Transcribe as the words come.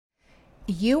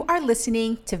You are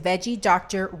listening to Veggie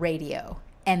Doctor Radio,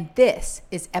 and this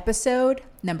is episode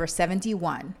number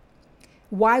 71,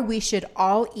 Why We Should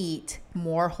All Eat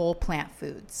More Whole Plant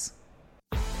Foods.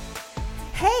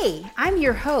 Hey, I'm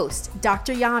your host,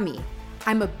 Dr. Yami.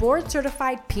 I'm a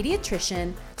board-certified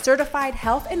pediatrician, certified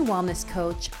health and wellness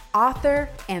coach, author,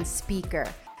 and speaker.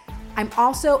 I'm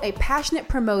also a passionate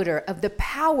promoter of the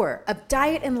power of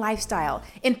diet and lifestyle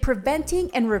in preventing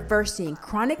and reversing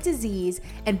chronic disease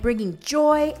and bringing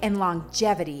joy and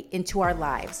longevity into our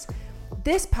lives.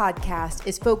 This podcast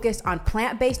is focused on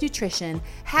plant-based nutrition,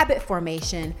 habit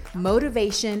formation,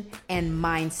 motivation, and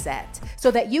mindset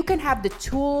so that you can have the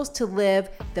tools to live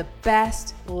the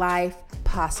best life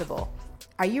possible.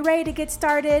 Are you ready to get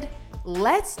started?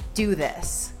 Let's do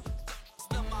this.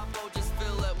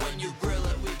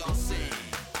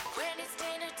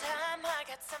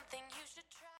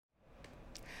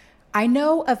 I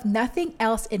know of nothing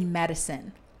else in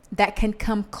medicine that can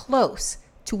come close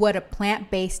to what a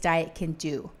plant-based diet can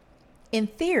do. In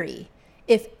theory,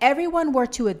 if everyone were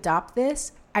to adopt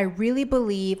this, I really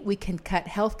believe we can cut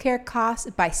healthcare costs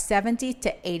by 70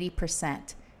 to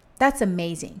 80%. That's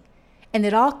amazing. And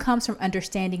it all comes from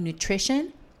understanding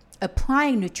nutrition,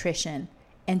 applying nutrition,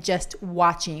 and just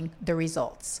watching the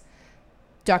results.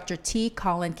 Dr. T.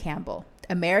 Colin Campbell,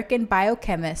 American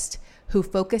biochemist, who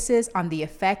focuses on the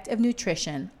effect of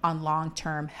nutrition on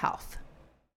long-term health.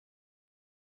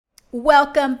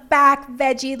 Welcome back,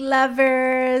 veggie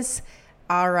lovers.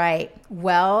 All right.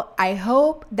 Well, I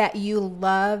hope that you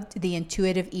loved the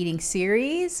intuitive eating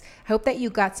series. I hope that you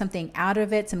got something out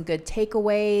of it, some good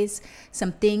takeaways,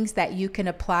 some things that you can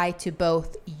apply to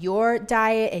both your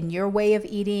diet and your way of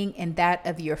eating and that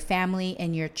of your family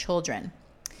and your children.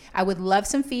 I would love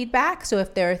some feedback. So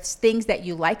if there's things that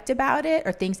you liked about it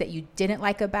or things that you didn't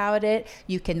like about it,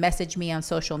 you can message me on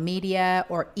social media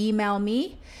or email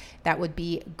me. That would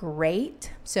be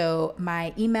great. So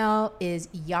my email is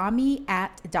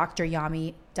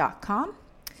yami@dryami.com.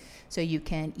 So you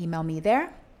can email me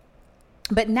there.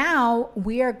 But now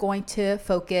we are going to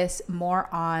focus more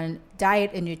on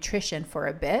diet and nutrition for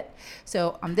a bit.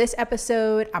 So on this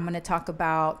episode, I'm going to talk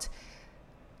about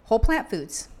whole plant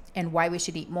foods and why we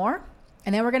should eat more.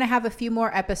 And then we're going to have a few more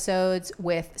episodes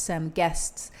with some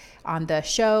guests on the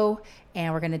show,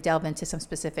 and we're going to delve into some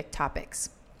specific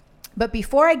topics. But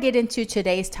before I get into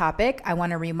today's topic, I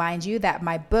want to remind you that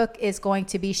my book is going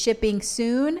to be shipping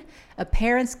soon, A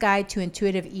Parent's Guide to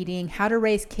Intuitive Eating, How to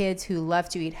Raise Kids Who Love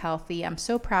to Eat Healthy. I'm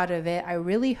so proud of it. I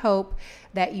really hope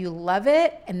that you love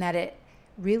it and that it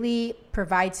really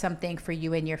provides something for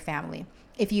you and your family.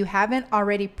 If you haven't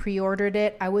already pre-ordered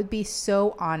it, I would be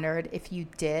so honored if you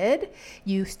did.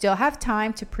 You still have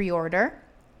time to pre-order.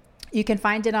 You can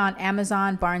find it on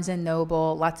Amazon, Barnes &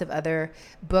 Noble, lots of other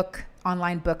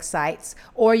online book sites,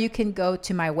 or you can go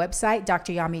to my website,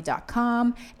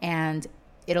 dryami.com, and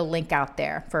it'll link out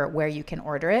there for where you can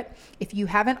order it. If you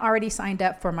haven't already signed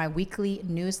up for my weekly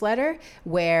newsletter,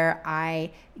 where I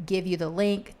give you the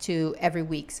link to every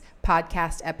week's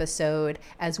podcast episode,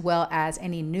 as well as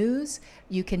any news,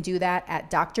 you can do that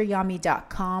at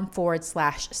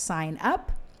dryami.com/sign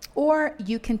up, or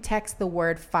you can text the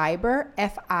word fiber,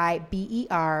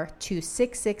 FIBER, to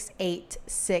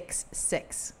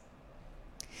 66866.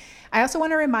 I also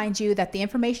want to remind you that the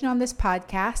information on this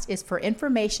podcast is for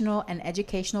informational and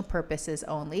educational purposes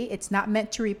only. It's not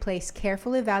meant to replace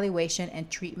careful evaluation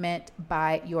and treatment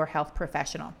by your health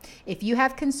professional. If you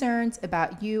have concerns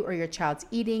about you or your child's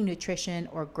eating, nutrition,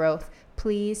 or growth,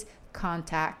 please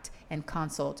contact and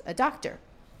consult a doctor.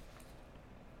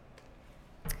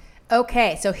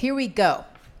 Okay, so here we go.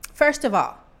 First of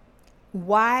all,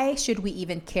 why should we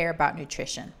even care about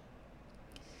nutrition?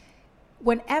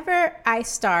 Whenever I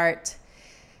start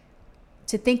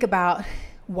to think about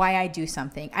why I do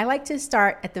something, I like to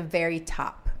start at the very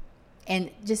top and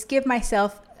just give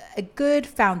myself a good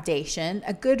foundation,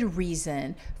 a good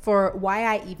reason for why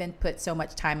I even put so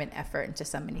much time and effort into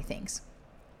so many things.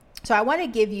 So I want to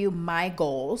give you my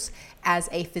goals as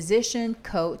a physician,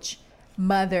 coach,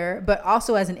 mother, but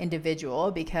also as an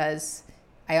individual, because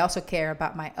I also care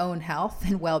about my own health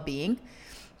and well-being.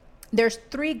 There's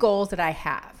 3 goals that I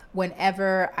have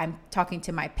whenever I'm talking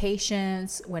to my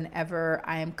patients, whenever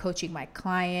I am coaching my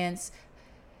clients,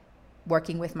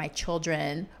 working with my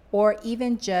children, or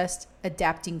even just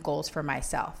adapting goals for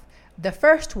myself. The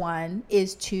first one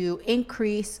is to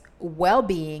increase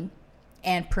well-being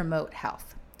and promote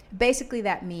health. Basically,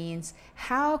 that means,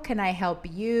 how can I help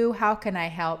you? How can I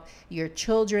help your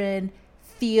children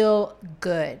feel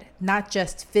good? Not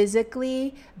just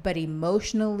physically, but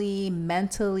emotionally,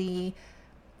 mentally,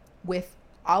 with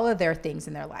all of their things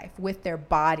in their life, with their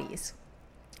bodies.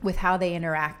 with how they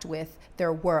interact with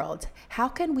their world. How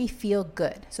can we feel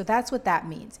good? So that's what that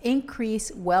means.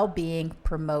 Increase well-being,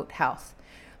 promote health.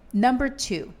 Number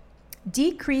 2,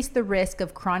 decrease the risk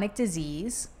of chronic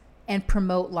disease and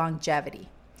promote longevity.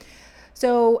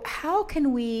 So how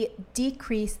can we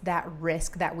decrease that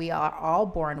risk that we are all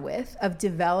born with of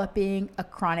developing a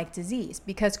chronic disease?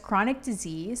 Because chronic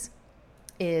disease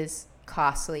is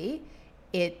costly.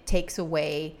 It takes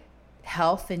away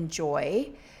health and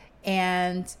joy.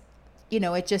 And,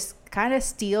 it just kind of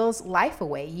steals life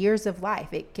away, years of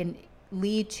life. It can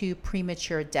lead to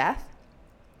premature death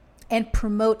and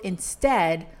promote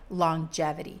instead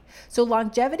longevity. So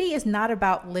longevity is not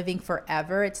about living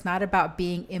forever. It's not about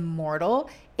being immortal.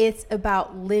 It's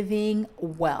about living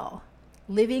well,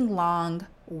 living long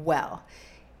well.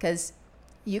 Because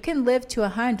you can live to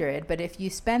 100, but if you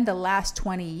spend the last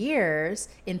 20 years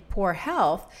in poor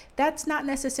health, that's not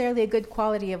necessarily a good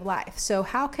quality of life. So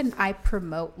how can I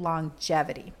promote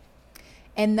longevity?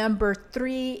 And number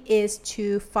 3 is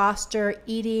to foster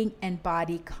eating and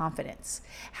body confidence.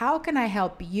 How can I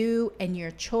help you and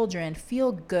your children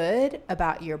feel good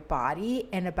about your body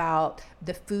and about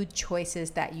the food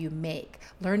choices that you make?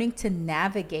 Learning to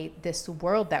navigate this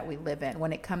world that we live in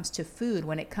when it comes to food,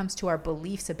 when it comes to our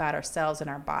beliefs about ourselves and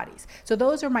our bodies. So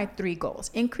those are my 3 goals.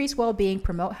 Increase well-being,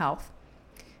 promote health,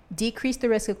 decrease the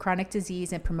risk of chronic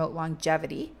disease and promote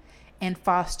longevity, and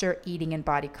foster eating and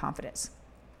body confidence.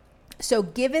 So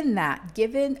given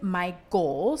my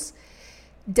goals,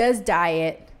 does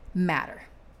diet matter?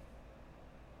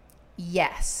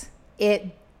 Yes,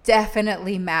 it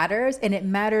definitely matters, and it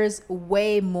matters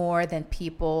way more than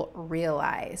people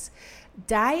realize.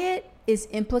 Diet is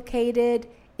implicated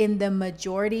in the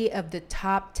majority of the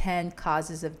top 10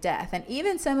 causes of death, and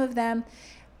even some of them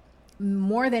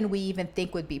more than we even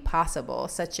think would be possible,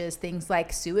 such as things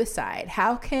like suicide.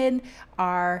 How can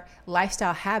our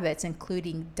lifestyle habits,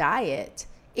 including diet,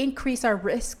 increase our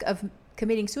risk of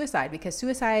committing suicide? Because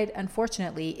suicide,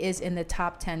 unfortunately, is in the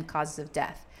top 10 causes of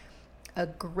death. A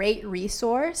great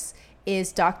resource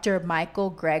is Dr.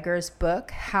 Michael Greger's book,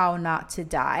 How Not to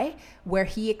Die, where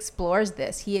he explores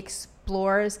this. He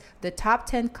explores the top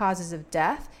 10 causes of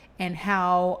death and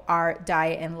how our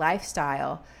diet and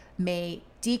lifestyle may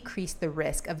decrease the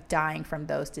risk of dying from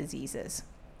those diseases.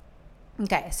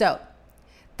 Okay, so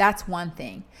that's one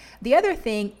thing. The other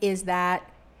thing is that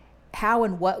how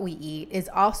and what we eat is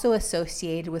also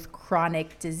associated with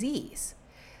chronic disease.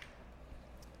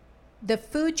 The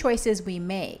food choices we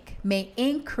make may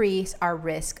increase our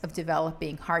risk of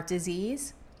developing heart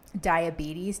disease,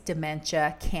 diabetes,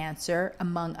 dementia, cancer,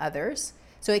 among others.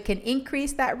 So it can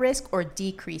increase that risk or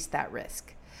decrease that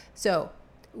risk. So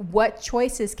what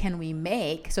choices can we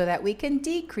make so that we can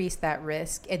decrease that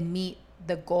risk and meet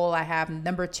the goal I have,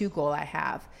 number 2 goal I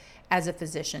have as a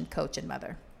physician, coach, and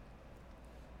mother?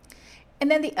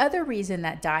 And then the other reason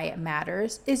that diet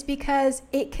matters is because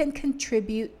it can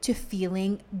contribute to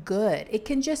feeling good. It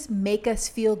can just make us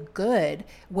feel good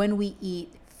when we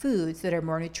eat foods that are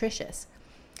more nutritious,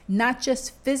 not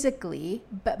just physically,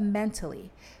 but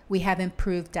mentally. We have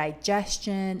improved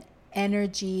digestion,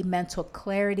 energy, mental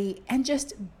clarity, and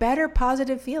just better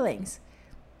positive feelings.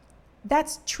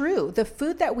 That's true. The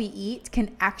food that we eat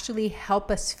can actually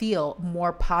help us feel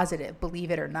more positive,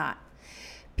 believe it or not.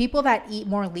 People that eat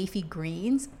more leafy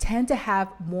greens tend to have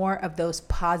more of those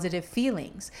positive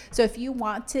feelings. So if you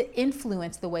want to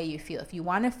influence the way you feel, if you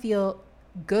want to feel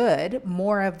good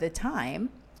more of the time,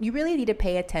 you really need to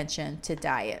pay attention to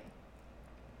diet.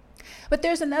 But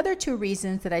there's another 2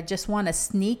 reasons that I just want to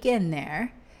sneak in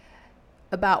there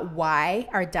about why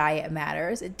our diet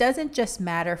matters. It doesn't just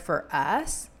matter for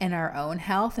us and our own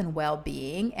health and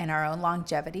well-being and our own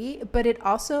longevity, but it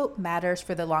also matters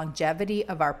for the longevity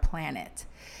of our planet.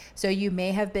 So you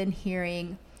may have been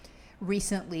hearing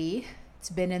recently, it's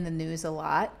been in the news a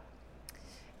lot,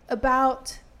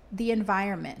 about the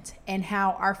environment and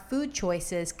how our food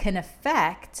choices can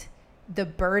affect the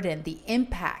burden, the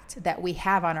impact that we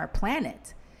have on our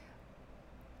planet.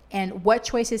 And what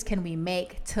choices can we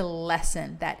make to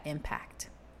lessen that impact?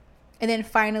 And then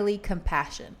finally,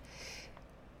 compassion.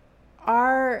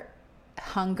 Our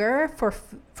hunger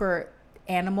for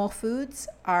animal foods,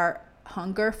 our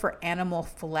hunger for animal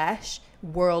flesh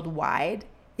worldwide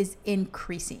is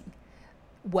increasing.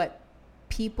 What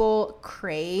people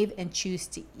crave and choose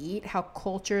to eat, how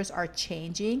cultures are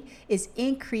changing, is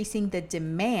increasing the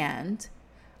demand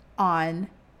on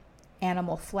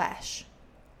animal flesh,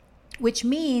 which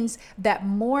means that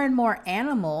more and more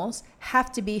animals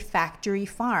have to be factory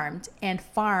farmed and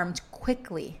farmed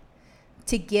quickly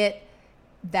to get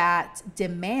that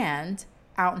demand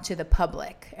out into the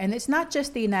public. And it's not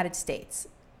just the United States.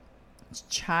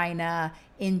 China,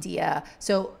 India.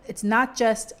 So it's not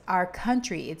just our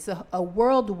country, it's a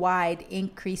worldwide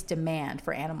increased demand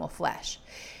for animal flesh.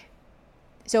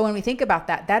 So when we think about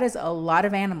that, that is a lot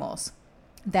of animals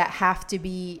that have to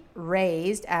be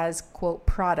raised as, quote,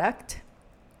 product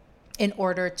in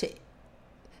order to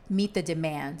meet the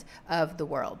demand of the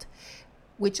world,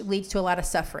 which leads to a lot of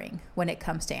suffering when it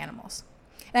comes to animals.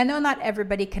 And I know not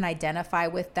everybody can identify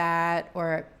with that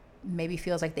or maybe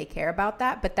feels like they care about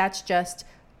that, but that's just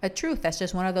a truth. That's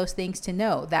just one of those things to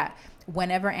know, that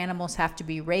whenever animals have to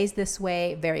be raised this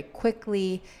way, very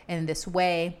quickly, in this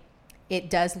way, it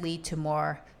does lead to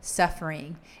more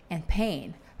suffering and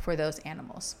pain for those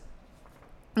animals.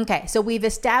 Okay, so we've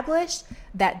established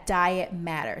that diet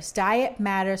matters. Diet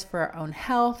matters for our own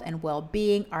health and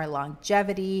well-being, our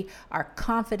longevity, our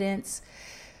confidence.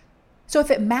 So if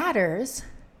it matters,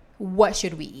 what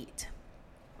should we eat?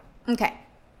 Okay,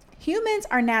 humans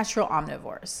are natural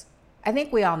omnivores. I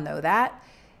think we all know that.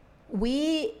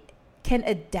 We can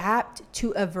adapt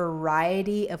to a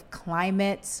variety of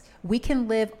climates. We can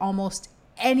live almost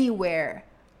anywhere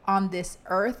on this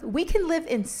earth. We can live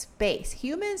in space.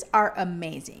 Humans are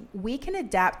amazing. We can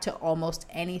adapt to almost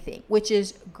anything, which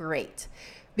is great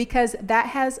because that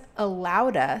has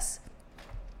allowed us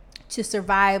to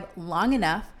survive long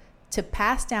enough to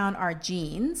pass down our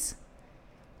genes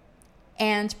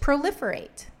and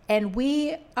proliferate. And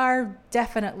we are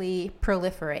definitely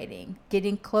proliferating,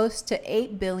 getting close to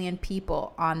 8 billion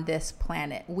people on this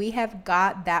planet. We have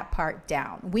got that part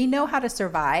down. We know how to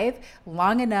survive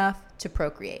long enough to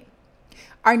procreate.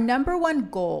 Our number one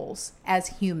goals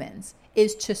as humans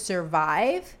is to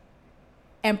survive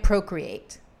and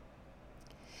procreate.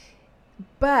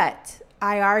 But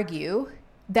I argue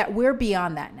that we're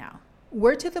beyond that now.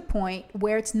 We're to the point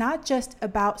where it's not just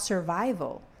about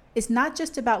survival. It's not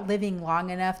just about living long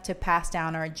enough to pass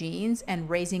down our genes and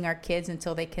raising our kids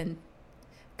until they can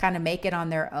kind of make it on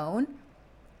their own.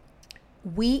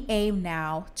 We aim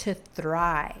now to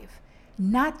thrive,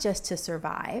 not just to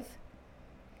survive.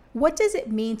 What does it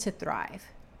mean to thrive?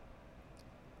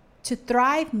 To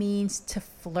thrive means to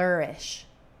flourish,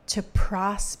 to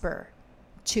prosper,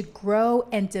 to grow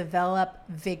and develop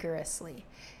vigorously.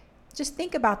 Just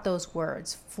think about those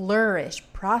words: flourish,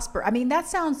 prosper. I mean, that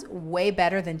sounds way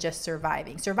better than just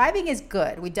surviving. Surviving is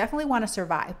good. We definitely want to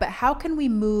survive. But how can we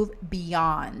move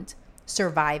beyond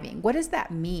surviving? What does that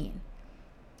mean?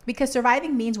 Because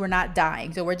surviving means we're not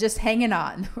dying. So we're just hanging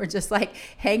on. We're just like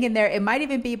hanging there. It might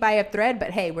even be by a thread, but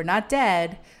hey, we're not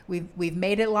dead. We've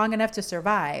made it long enough to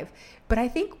survive. But I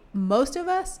think most of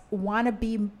us we want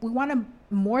to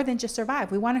more than just survive.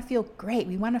 We want to feel great.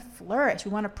 We want to flourish.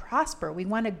 We want to prosper. We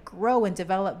want to grow and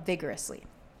develop vigorously.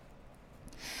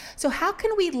 So how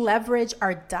can we leverage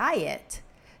our diet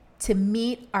to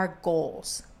meet our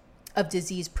goals of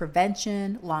disease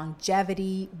prevention,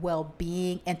 longevity,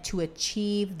 well-being, and to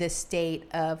achieve the state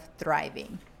of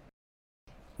thriving?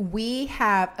 We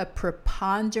have a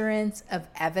preponderance of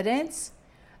evidence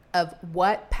of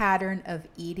what pattern of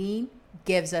eating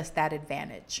gives us that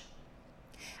advantage.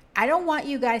 I don't want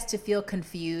you guys to feel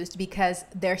confused because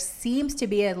there seems to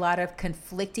be a lot of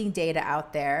conflicting data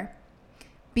out there,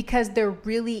 because there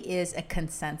really is a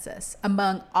consensus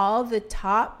among all the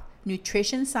top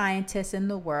nutrition scientists in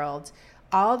the world,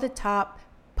 all the top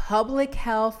public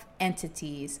health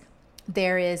entities.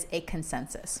 There is a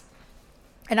consensus.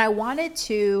 And I wanted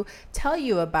to tell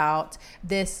you about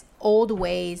this Old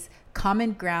Ways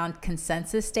Common Ground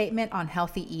consensus statement on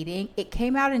healthy eating. It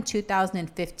came out in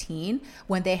 2015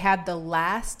 when they had the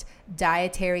last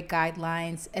Dietary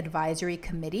Guidelines Advisory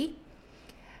Committee.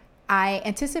 I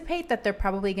anticipate that they're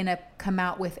probably going to come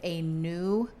out with a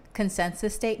new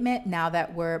consensus statement now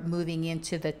that we're moving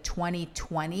into the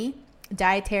 2020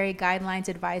 Dietary Guidelines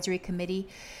Advisory Committee.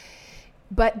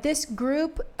 But this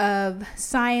group of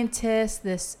scientists,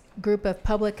 this group of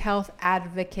public health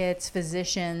advocates,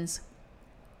 physicians,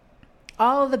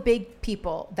 all of the big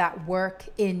people that work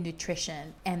in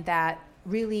nutrition and that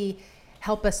really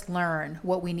help us learn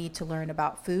what we need to learn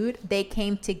about food, they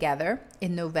came together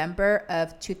in November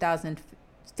of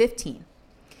 2015.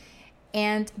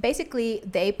 And basically,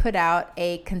 they put out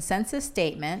a consensus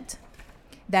statement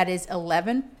that is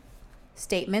 11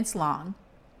 statements long,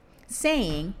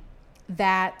 saying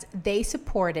that they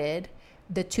supported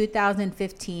the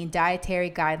 2015 Dietary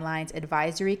Guidelines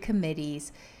Advisory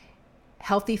Committee's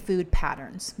healthy food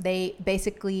patterns. They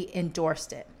basically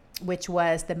endorsed it, which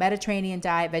was the Mediterranean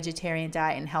diet, vegetarian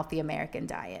diet, and healthy American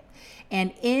diet.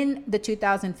 And in the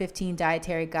 2015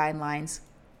 dietary guidelines,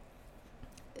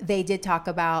 they did talk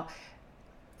about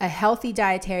a healthy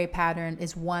dietary pattern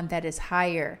is one that is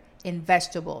higher in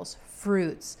vegetables,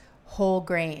 fruits, whole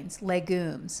grains,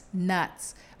 legumes,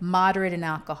 nuts, moderate in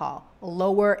alcohol,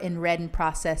 lower in red and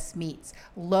processed meats,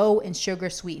 low in sugar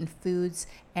sweetened foods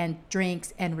and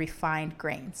drinks, and refined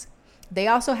grains. They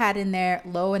also had in there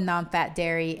low in non-fat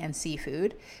dairy and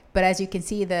seafood. But as you can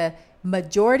see, the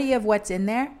majority of what's in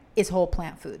there is whole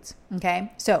plant foods.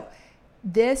 Okay. So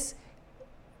these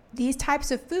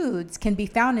types of foods can be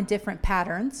found in different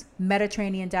patterns: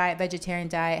 Mediterranean diet, vegetarian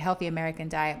diet, healthy American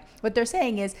diet. What they're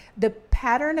saying is the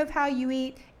pattern of how you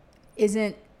eat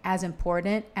isn't as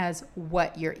important as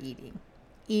what you're eating.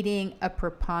 Eating a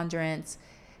predominant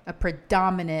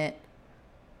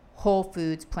whole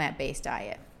foods, plant-based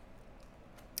diet.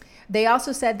 They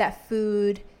also said that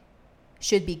food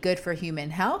should be good for human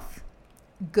health,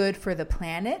 good for the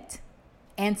planet,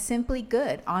 and simply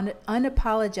good,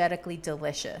 unapologetically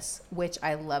delicious, which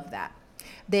I love that.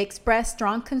 They expressed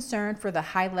strong concern for the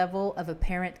high level of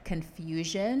apparent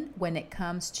confusion when it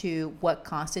comes to what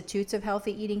constitutes a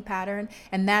healthy eating pattern,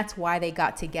 and that's why they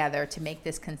got together to make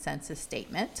this consensus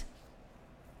statement.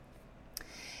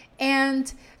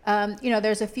 And,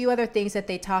 there's a few other things that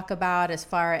they talk about as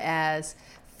far as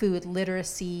food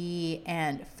literacy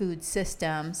and food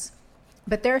systems.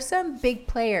 But there are some big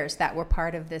players that were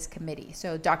part of this committee.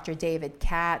 So Dr. David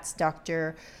Katz,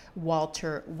 Dr.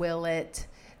 Walter Willett,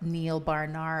 Neil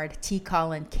Barnard, T.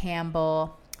 Colin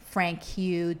Campbell, Frank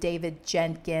Hugh, David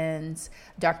Jenkins,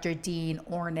 Dr. Dean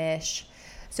Ornish.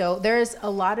 So there's a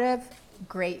lot of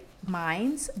great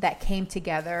minds that came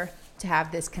together to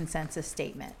have this consensus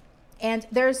statement. And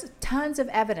there's tons of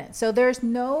evidence. So there's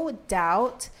no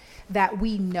doubt that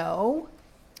we know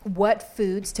what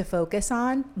foods to focus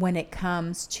on when it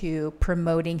comes to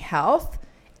promoting health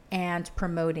and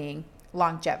promoting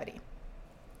longevity.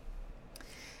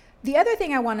 The other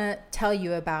thing I want to tell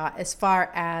you about as far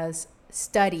as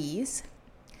studies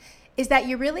is that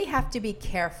you really have to be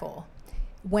careful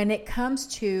when it comes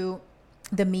to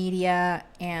the media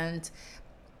and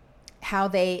how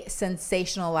they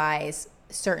sensationalize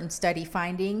certain study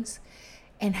findings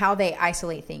and how they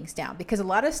isolate things down, because a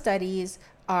lot of studies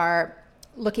are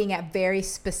looking at very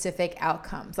specific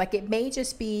outcomes. Like it may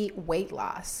just be weight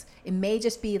loss. It may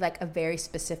just be like a very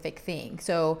specific thing.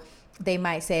 So they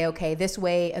might say, okay, this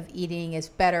way of eating is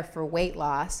better for weight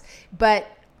loss, but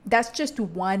that's just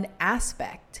one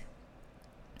aspect.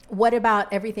 What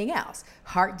about everything else?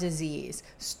 Heart disease,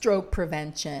 stroke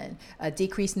prevention, a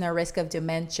decrease in our risk of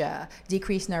dementia,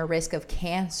 decrease in our risk of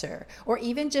cancer, or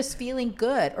even just feeling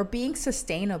good or being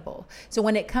sustainable. So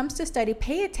when it comes to study,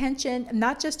 pay attention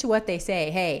not just to what they say,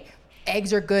 hey,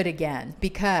 eggs are good again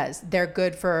because they're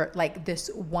good for like this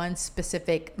one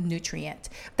specific nutrient.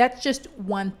 That's just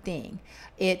one thing.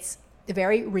 It's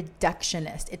very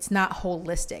reductionist. It's not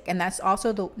holistic. And that's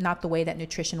also not the way that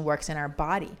nutrition works in our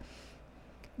body.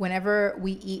 Whenever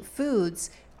we eat foods,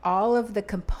 all of the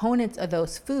components of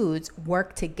those foods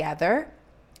work together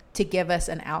to give us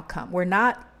an outcome. We're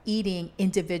not eating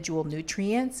individual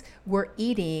nutrients. We're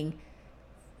eating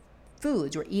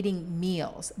foods. We're eating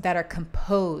meals that are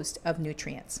composed of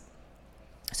nutrients.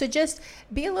 So just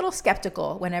be a little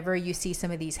skeptical whenever you see some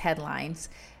of these headlines.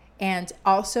 And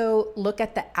also look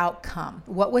at the outcome.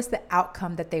 What was the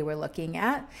outcome that they were looking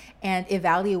at? And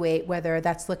evaluate whether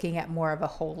that's looking at more of a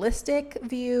holistic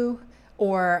view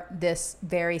or this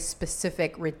very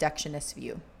specific reductionist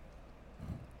view.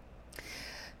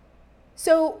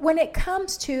 So when it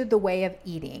comes to the way of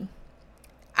eating,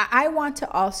 I want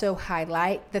to also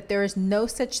highlight that there is no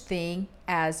such thing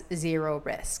as zero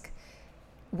risk.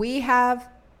 We have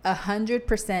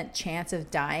 100% chance of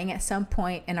dying at some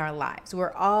point in our lives.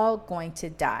 We're all going to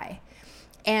die.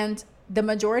 And the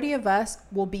majority of us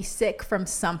will be sick from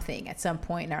something at some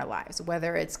point in our lives,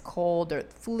 whether it's cold or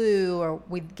flu or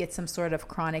we get some sort of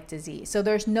chronic disease. So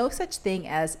there's no such thing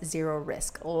as zero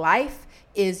risk. Life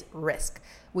is risk.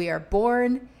 We are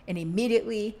born and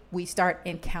immediately we start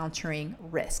encountering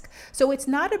risk. So it's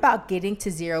not about getting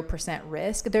to 0%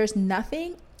 risk. There's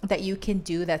nothing that you can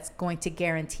do that's going to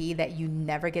guarantee that you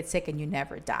never get sick and you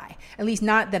never die. At least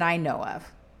not that I know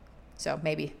of. So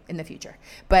maybe in the future.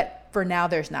 But for now,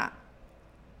 there's not.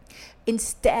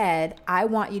 Instead, I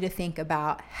want you to think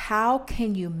about how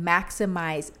can you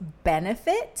maximize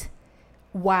benefit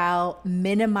while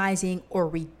minimizing or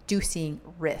reducing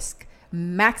risk.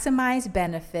 Maximize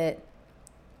benefit,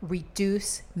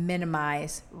 reduce,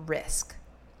 minimize risk.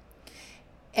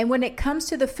 And when it comes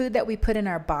to the food that we put in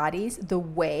our bodies, the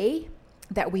way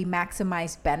that we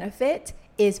maximize benefit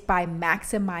is by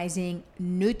maximizing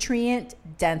nutrient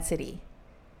density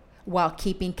while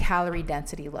keeping calorie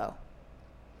density low.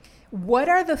 What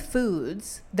are the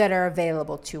foods that are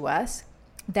available to us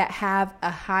that have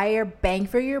a higher bang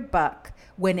for your buck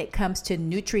when it comes to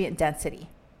nutrient density.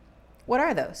 What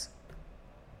are those?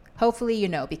 Hopefully you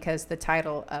know, because the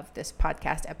title of this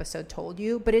podcast episode told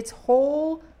you, but it's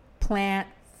whole plant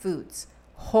foods.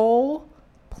 Whole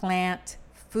plant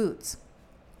foods.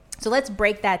 So let's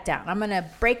break that down. I'm going to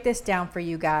break this down for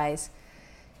you guys.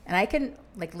 And I can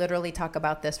literally talk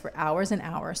about this for hours and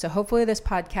hours. So hopefully this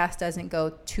podcast doesn't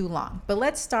go too long. But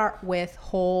let's start with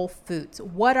whole foods.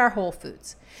 What are whole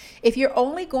foods? If you're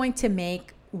only going to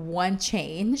make one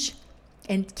change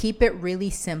and keep it really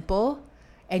simple,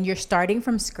 and you're starting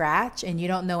from scratch and you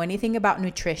don't know anything about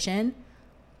nutrition,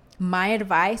 my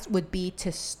advice would be to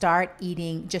start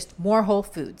eating just more whole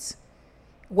foods.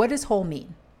 What does whole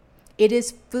mean? It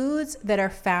is foods that are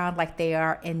found like they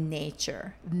are in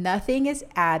nature. Nothing is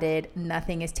added,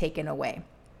 nothing is taken away.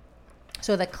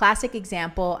 So the classic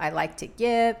example I like to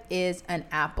give is an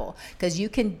apple, because you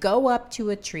can go up to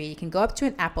a tree, you can go up to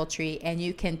an apple tree and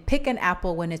you can pick an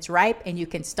apple when it's ripe and you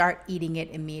can start eating it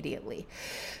immediately.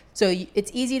 So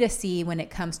it's easy to see when it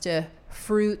comes to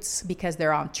fruits, because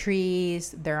they're on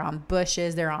trees, they're on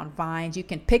bushes, they're on vines. You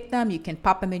can pick them, you can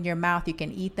pop them in your mouth, you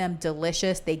can eat them,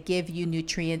 delicious. They give you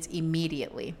nutrients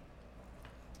immediately.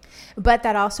 But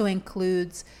that also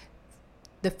includes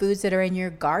the foods that are in your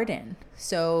garden.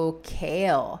 So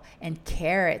kale and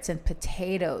carrots and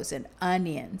potatoes and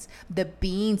onions, the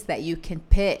beans that you can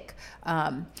pick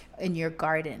in your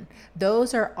garden.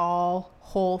 Those are all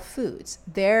whole foods.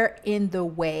 They're in the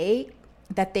way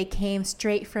that they came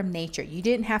straight from nature. You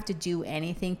didn't have to do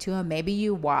anything to them. Maybe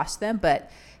you wash them, but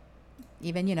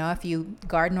even, if you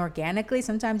garden organically,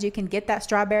 sometimes you can get that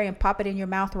strawberry and pop it in your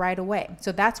mouth right away.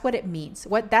 So that's what it means.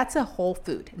 That's a whole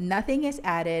food. Nothing is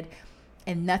added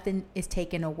and nothing is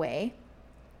taken away.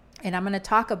 And I'm going to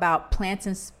talk about plants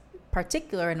in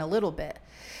particular in a little bit.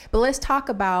 But let's talk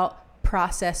about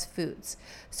processed foods.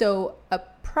 So a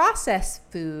processed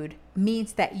food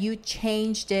means that you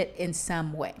changed it in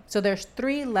some way. So there's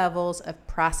 3 levels of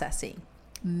processing: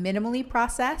 minimally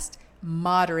processed,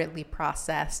 moderately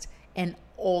processed, and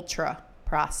ultra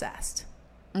processed.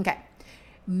 Okay.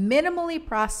 Minimally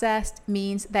processed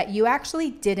means that you actually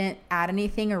didn't add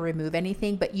anything or remove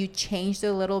anything, but you changed it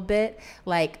a little bit.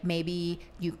 Like maybe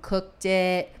you cooked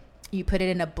it, you put it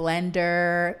in a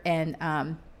blender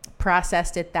and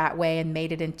processed it that way and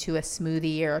made it into a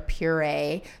smoothie or a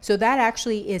puree. So that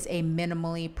actually is a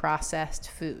minimally processed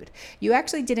food. You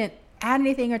actually didn't add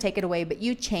anything or take it away, but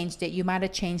you changed it. You might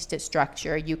have changed its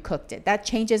structure. You cooked it. That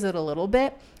changes it a little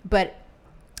bit, but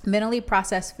minimally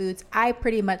processed foods, I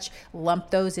pretty much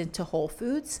lump those into whole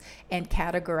foods and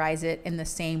categorize it in the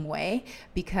same way,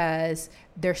 because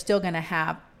they're still going to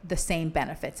have the same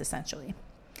benefits essentially.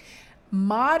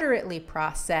 Moderately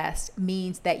processed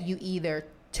means that you either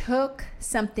took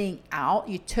something out,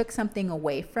 you took something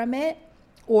away from it,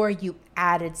 or you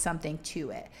added something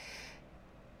to it.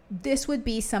 This would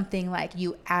be something like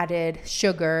you added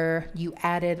sugar, you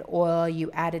added oil,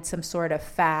 you added some sort of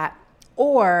fat,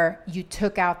 or you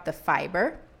took out the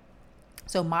fiber.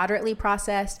 So moderately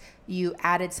processed, you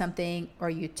added something or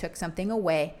you took something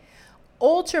away.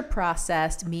 Ultra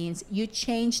processed means you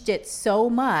changed it so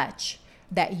much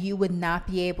that you would not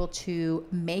be able to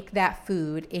make that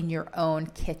food in your own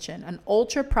kitchen. An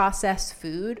ultra processed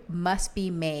food must be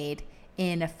made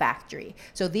in a factory.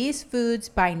 So these foods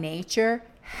by nature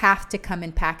have to come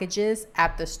in packages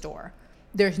at the store.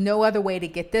 There's no other way to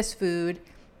get this food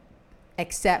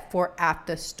except for at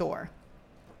the store.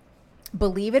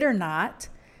 Believe it or not,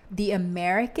 the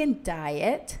American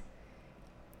diet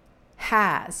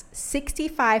has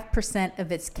 65%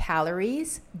 of its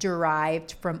calories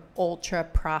derived from ultra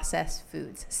processed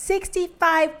foods.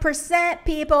 65%,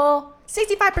 people.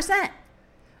 65%.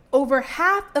 Over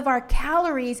half of our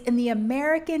calories in the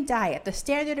American diet, the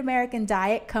standard American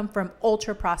diet, come from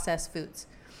ultra processed foods.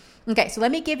 Okay, so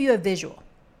let me give you a visual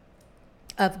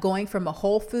of going from a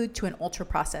whole food to an ultra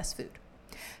processed food.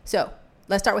 So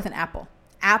let's start with an apple.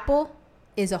 Apple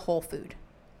is a whole food.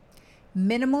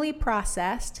 Minimally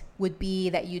processed would be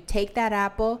that you take that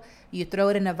apple, you throw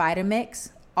it in a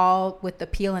Vitamix, all with the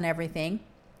peel and everything,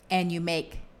 and you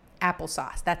make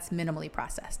applesauce. That's minimally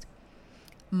processed.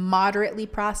 Moderately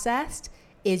processed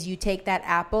is you take that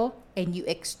apple and you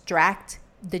extract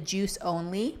the juice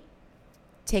only,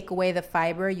 take away the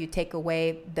fiber, you take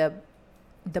away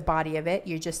the body of it.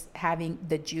 You're just having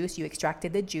the juice. You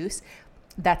extracted the juice.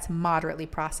 That's moderately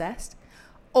processed.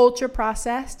 Ultra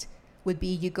processed would be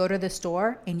you go to the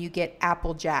store and you get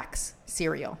Apple Jacks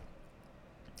cereal.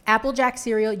 Apple Jack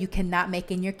cereal you cannot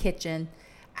make in your kitchen.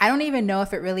 I don't even know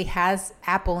if it really has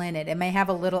apple in it. It may have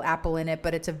a little apple in it,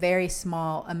 but it's a very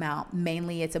small amount.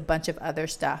 Mainly it's a bunch of other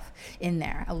stuff in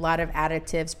there. A lot of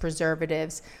additives,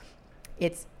 preservatives.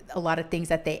 It's a lot of things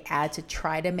that they add to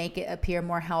try to make it appear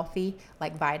more healthy,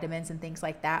 like vitamins and things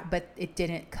like that, but it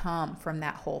didn't come from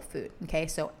that whole food. Okay,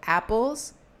 so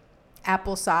apples,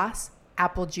 applesauce,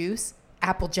 apple juice,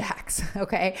 Apple Jacks.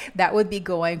 Okay, that would be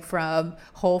going from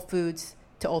whole foods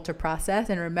to ultra processed.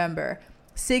 And remember,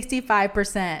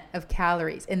 65% of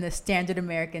calories in the standard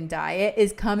American diet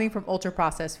is coming from ultra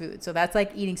processed food. So that's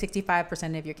like eating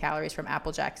 65% of your calories from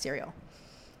Apple Jack cereal.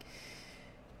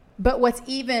 But what's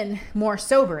even more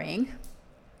sobering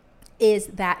is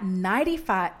that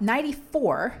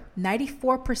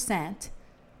 94%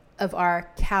 of our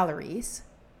calories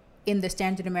in the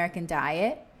standard American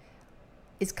diet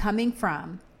is coming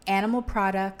from animal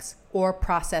products or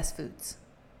processed foods.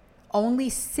 Only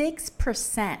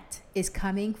 6% is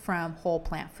coming from whole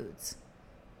plant foods.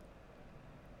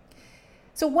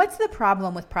 So what's the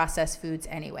problem with processed foods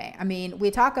anyway? I mean,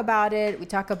 we talk about it. We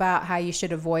talk about how you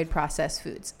should avoid processed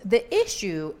foods. The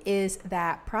issue is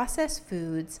that processed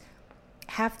foods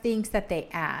have things that they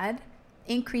add,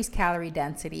 increase calorie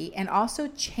density, and also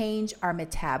change our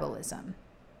metabolism.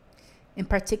 In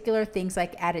particular, things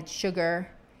like added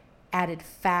sugar, added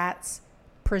fats,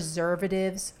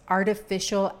 preservatives,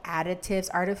 artificial additives,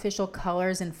 artificial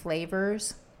colors and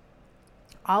flavors.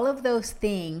 All of those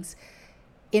things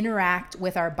interact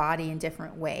with our body in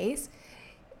different ways.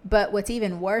 But what's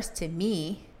even worse to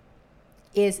me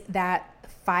is that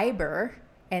fiber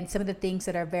and some of the things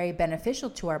that are very beneficial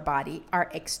to our body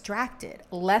are extracted.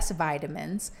 Less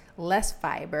vitamins, less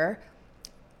fiber,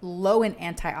 low in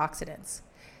antioxidants.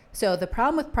 So the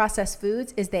problem with processed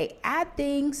foods is they add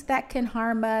things that can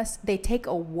harm us. They take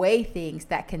away things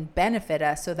that can benefit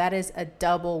us. So that is a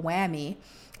double whammy.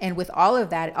 And with all of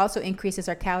that, it also increases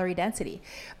our calorie density.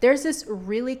 There's this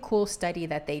really cool study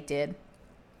that they did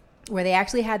where they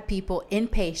actually had people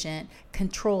inpatient,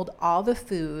 controlled all the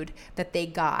food that they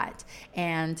got,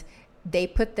 and they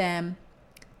put them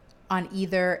on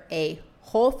either a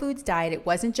whole foods diet. It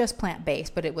wasn't just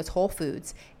plant-based, but it was whole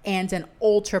foods, and an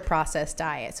ultra-processed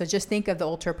diet. So just think of the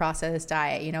ultra-processed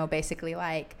diet, basically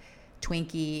like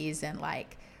Twinkies and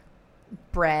like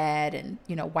bread and,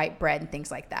 white bread and things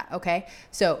like that. Okay.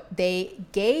 So they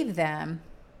gave them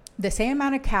the same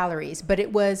amount of calories, but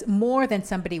it was more than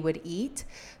somebody would eat,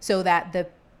 so that the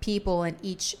people in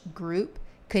each group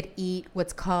could eat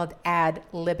what's called ad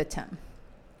libitum,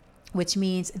 which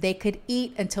means they could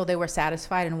eat until they were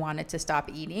satisfied and wanted to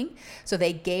stop eating. So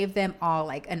they gave them all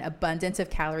like an abundance of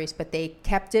calories, but they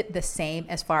kept it the same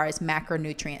as far as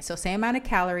macronutrients. So same amount of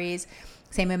calories,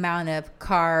 same amount of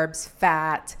carbs,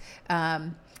 fat,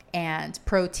 and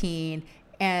protein.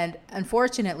 And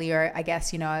unfortunately, or I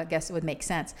guess it would make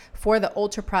sense, for the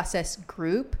ultra processed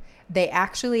group, they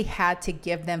actually had to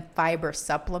give them fiber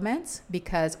supplements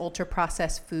because ultra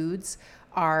processed foods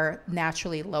are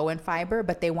naturally low in fiber,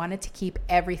 but they wanted to keep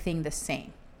everything the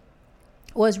same.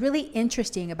 What was really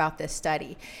interesting about this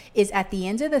study is at the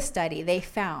end of the study, they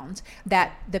found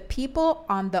that the people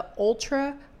on the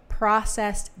ultra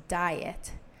processed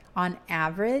diet on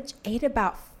average ate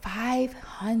about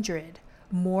 500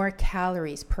 more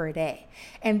calories per day.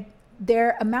 And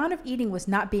their amount of eating was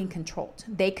not being controlled.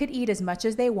 They could eat as much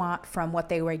as they want from what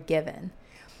they were given.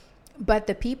 But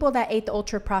the people that ate the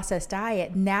ultra processed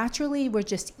diet naturally were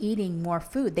just eating more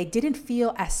food. They didn't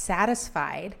feel as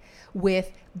satisfied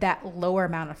with that lower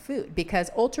amount of food, because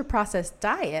ultra processed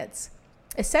diets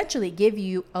essentially give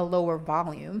you a lower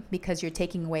volume because you're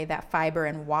taking away that fiber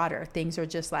and water. Things are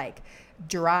just like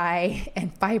dry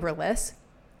and fiberless.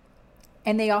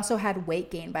 And they also had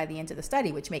weight gain by the end of the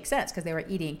study, which makes sense because they were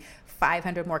eating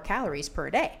 500 more calories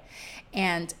per day.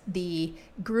 And the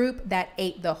group that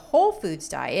ate the whole foods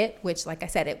diet, which, like I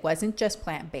said, it wasn't just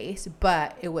plant-based,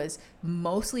 but it was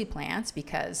mostly plants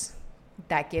because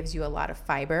that gives you a lot of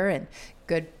fiber and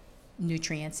good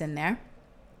nutrients in there.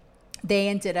 They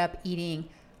ended up eating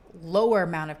lower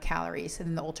amount of calories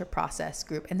than the ultra processed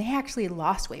group, and they actually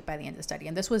lost weight by the end of the study.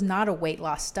 And this was not a weight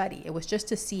loss study. It was just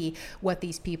to see what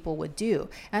these people would do.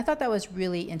 And I thought that was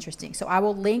really interesting. So I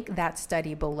will link that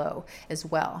study below as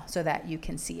well so that you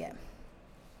can see it.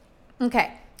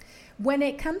 Okay. When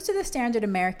it comes to the standard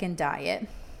American diet,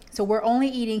 so we're only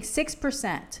eating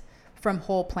 6% from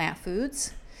whole plant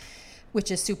foods,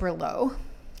 which is super low.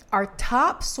 Our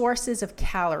top sources of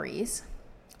calories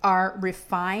are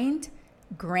refined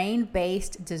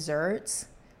grain-based desserts.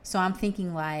 So I'm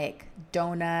thinking like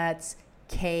donuts,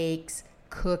 cakes,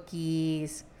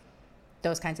 cookies,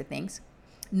 those kinds of things.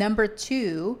 Number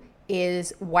 2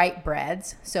 is white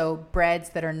breads. So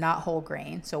breads that are not whole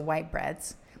grain, so white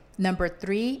breads. Number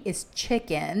 3 is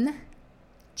chicken.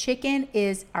 Chicken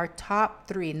is our top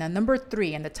 3. Now, number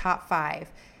 3 in the top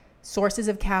 5 sources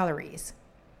of calories.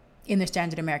 in the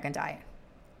standard American diet.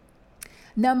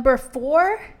 Number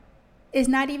 4 is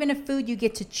not even a food you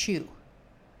get to chew.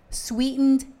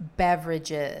 Sweetened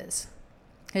beverages.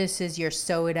 This is your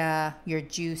soda, your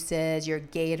juices, your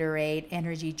Gatorade,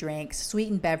 energy drinks,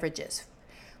 sweetened beverages.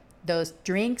 Those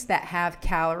drinks that have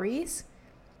calories,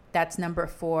 that's number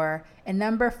 4. And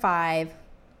number 5,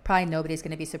 probably nobody's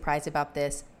going to be surprised about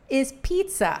this, is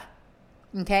pizza.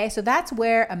 Okay, so that's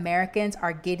where Americans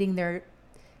are getting their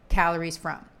calories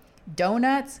from.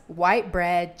 Donuts, white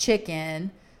bread,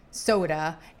 chicken,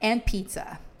 soda, and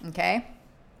pizza.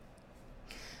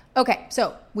 Okay,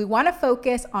 so we want to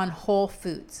focus on whole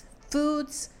foods.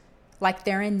 Foods like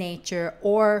they're in nature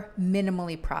or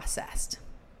minimally processed.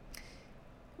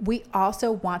 We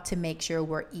also want to make sure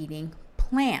we're eating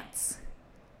plants.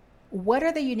 What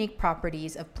are the unique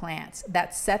properties of plants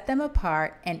that set them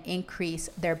apart and increase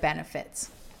their benefits?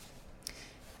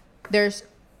 There's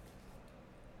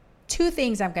 2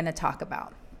 things I'm going to talk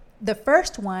about. The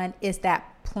first one is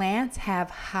that plants have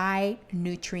high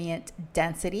nutrient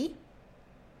density.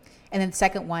 And then the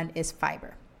second one is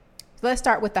fiber. So let's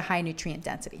start with the high nutrient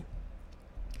density.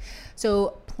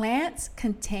 So plants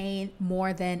contain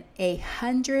more than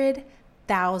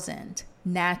 100,000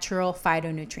 natural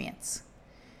phytonutrients.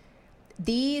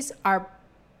 These are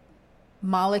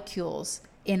molecules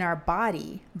in our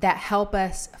body that help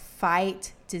us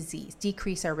fight disease,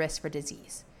 decrease our risk for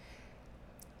disease.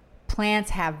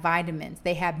 Plants have vitamins,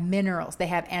 they have minerals, they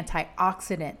have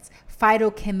antioxidants,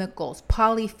 phytochemicals,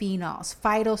 polyphenols,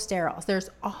 phytosterols. There's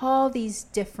all these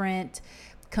different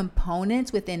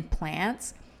components within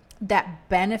plants that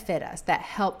benefit us, that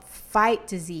help fight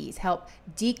disease, help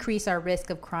decrease our risk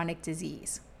of chronic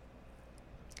disease.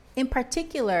 In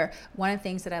particular, one of the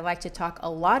things that I like to talk a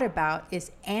lot about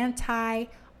is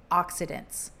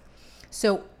antioxidants.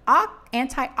 So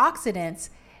antioxidants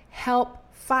help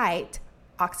fight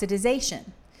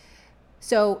oxidization.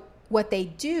 So what they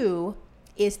do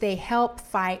is they help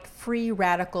fight free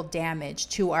radical damage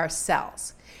to our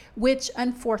cells, which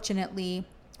unfortunately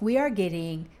we are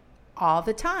getting all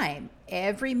the time,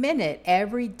 every minute,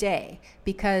 every day,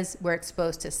 because we're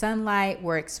exposed to sunlight,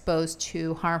 we're exposed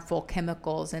to harmful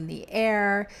chemicals in the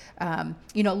air.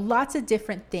 Lots of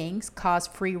different things cause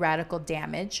free radical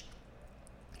damage,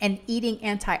 and eating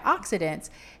antioxidants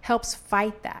helps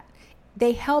fight that.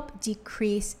 They help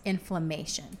decrease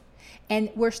inflammation.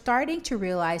 And we're starting to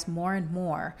realize more and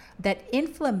more that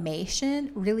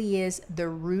inflammation really is the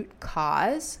root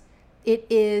cause. It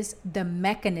is the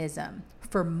mechanism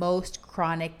for most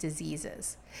chronic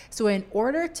diseases. So in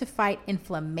order to fight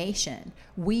inflammation,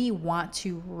 we want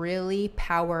to really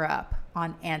power up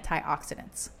on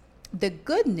antioxidants. The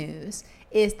good news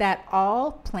is that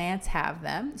all plants have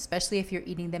them, especially if you're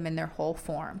eating them in their whole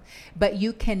form, but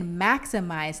you can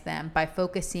maximize them by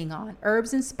focusing on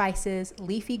herbs and spices,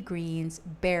 leafy greens,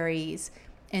 berries,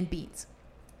 and beans.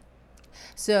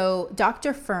 So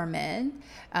Dr. Furman,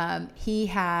 he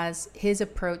has his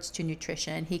approach to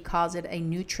nutrition. He calls it a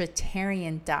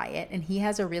nutritarian diet, and he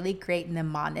has a really great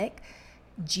mnemonic,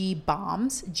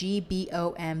 GBOMBS,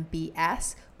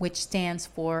 GBOMBS, which stands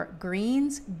for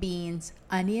greens, beans,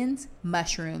 onions,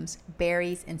 mushrooms,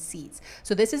 berries, and seeds.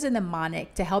 So this is a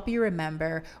mnemonic to help you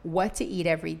remember what to eat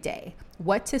every day,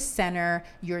 what to center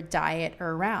your diet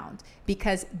around,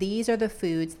 because these are the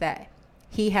foods that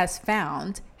he has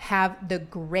found have the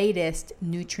greatest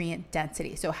nutrient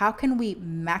density. So how can we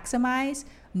maximize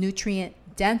nutrient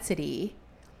density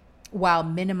while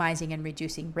minimizing and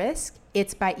reducing risk?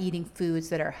 It's by eating foods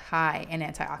that are high in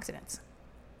antioxidants.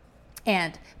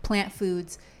 And plant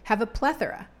foods have a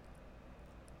plethora.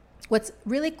 What's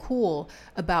really cool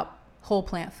about whole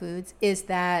plant foods is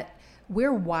that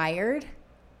we're wired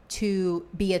to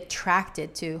be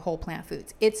attracted to whole plant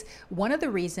foods. It's one of the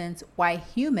reasons why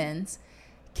humans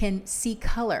can see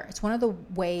color. It's one of the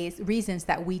reasons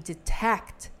that we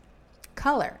detect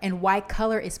color and why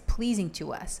color is pleasing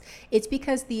to us. It's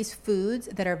because these foods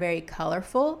that are very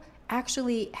colorful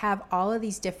actually have all of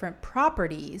these different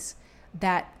properties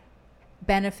that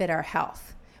benefit our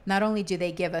health. Not only do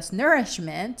they give us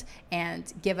nourishment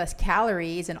and give us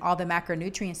calories and all the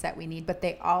macronutrients that we need, but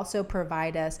they also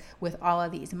provide us with all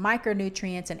of these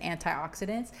micronutrients and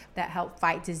antioxidants that help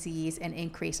fight disease and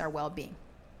increase our well-being.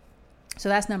 So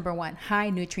that's number 1, high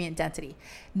nutrient density.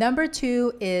 Number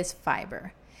 2 is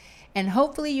fiber. And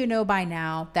hopefully you know by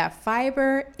now that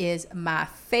fiber is my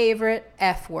favorite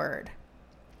F word.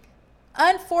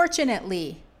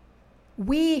 Unfortunately,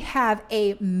 we have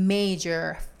a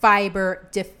major fiber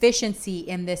deficiency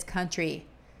in this country.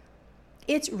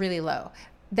 It's really low.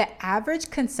 The average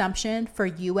consumption for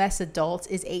US adults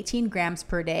is 18 grams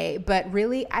per day, but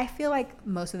really, I feel like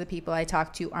most of the people I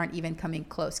talk to aren't even coming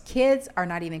close. Kids are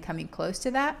not even coming close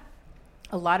to that.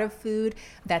 A lot of food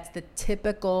that's the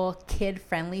typical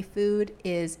kid-friendly food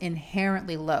is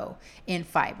inherently low in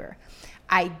fiber.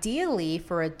 Ideally,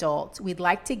 for adults, we'd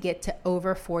like to get to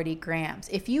over 40 grams.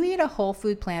 If you eat a whole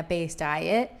food plant-based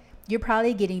diet, you're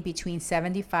probably getting between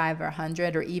 75 or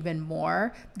 100 or even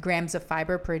more grams of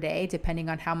fiber per day, depending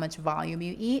on how much volume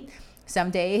you eat. Some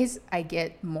days I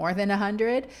get more than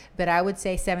 100, but I would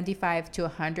say 75 to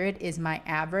 100 is my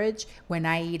average when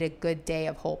I eat a good day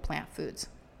of whole plant foods.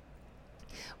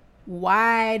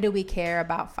 Why do we care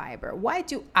about fiber? Why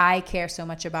do I care so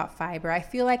much about fiber? I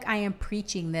feel like I am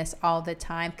preaching this all the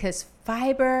time because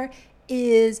fiber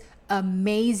is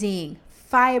amazing.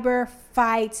 Fiber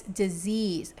fights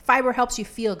disease. Fiber helps you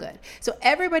feel good. So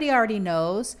everybody already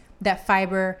knows that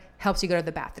fiber helps you go to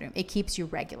the bathroom. It keeps you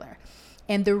regular.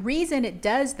 And the reason it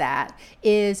does that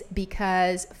is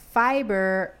because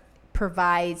fiber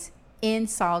provides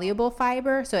insoluble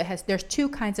fiber. So there's two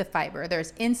kinds of fiber.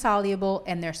 There's insoluble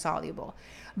and there's soluble.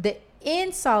 The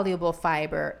insoluble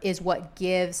fiber is what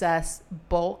gives us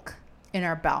bulk in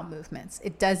our bowel movements.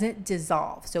 It doesn't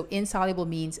dissolve. So insoluble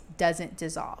means doesn't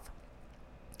dissolve.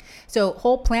 So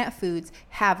whole plant foods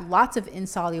have lots of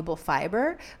insoluble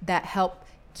fiber that help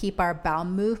keep our bowel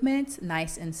movements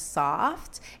nice and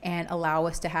soft and allow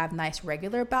us to have nice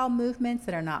regular bowel movements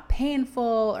that are not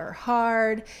painful or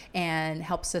hard and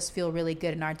helps us feel really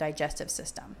good in our digestive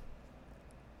system.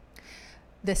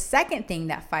 The second thing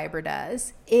that fiber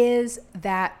does is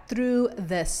that through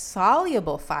the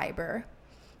soluble fiber,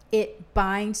 it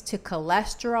binds to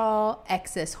cholesterol,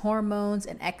 excess hormones,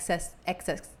 and excess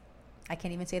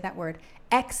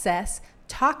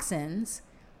toxins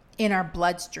in our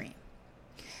bloodstream.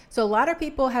 So a lot of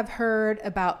people have heard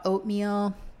about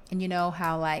oatmeal, and you know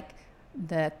how like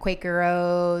the Quaker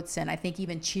Oats and I think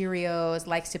even Cheerios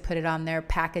likes to put it on their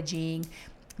packaging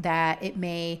that it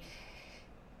may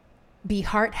be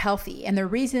heart healthy. And the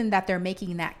reason that they're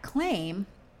making that claim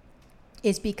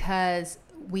is because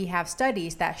we have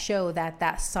studies that show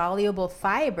that soluble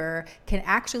fiber can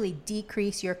actually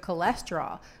decrease your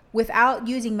cholesterol without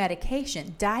using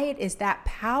medication. Diet is that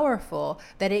powerful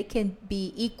that it can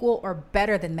be equal or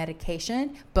better than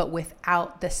medication, but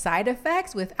without the side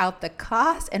effects, without the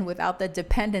cost, and without the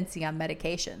dependency on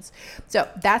medications. So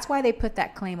that's why they put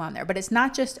that claim on there. But it's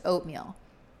not just oatmeal.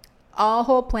 All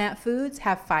whole plant foods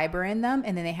have fiber in them,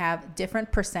 and then they have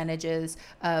different percentages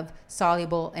of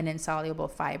soluble and insoluble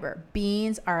fiber.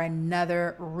 Beans are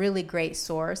another really great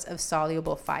source of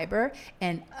soluble fiber,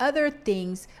 and other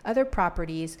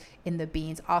properties in the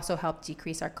beans also help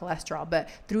decrease our cholesterol. But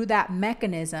through that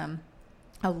mechanism,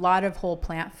 a lot of whole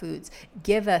plant foods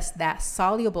give us that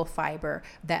soluble fiber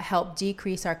that help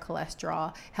decrease our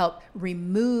cholesterol, help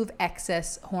remove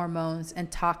excess hormones and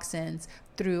toxins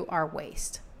through our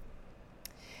waste.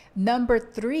 Number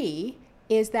 3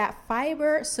 is that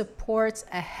fiber supports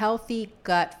a healthy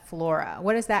gut flora.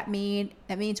 What does that mean?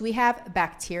 That means we have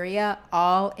bacteria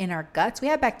all in our guts. We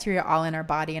have bacteria all in our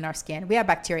body and our skin. We have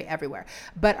bacteria everywhere.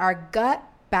 But our gut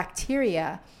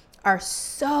bacteria are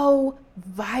so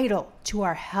vital to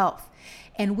our health.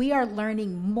 And we are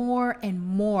learning more and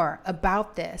more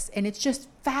about this. And it's just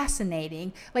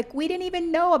fascinating. Like, we didn't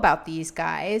even know about these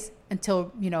guys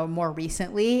until, more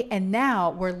recently. And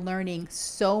now we're learning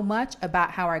so much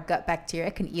about how our gut bacteria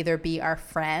can either be our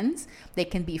friends, they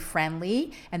can be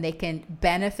friendly, and they can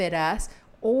benefit us,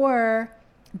 or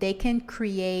they can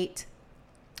create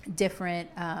different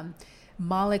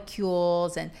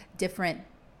molecules and different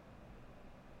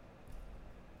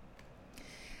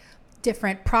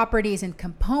properties and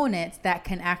components that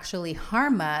can actually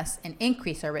harm us and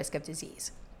increase our risk of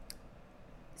disease.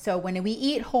 So when we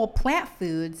eat whole plant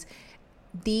foods,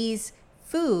 these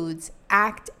foods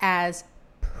act as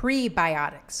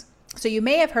prebiotics. So you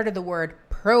may have heard of the word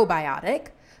probiotic.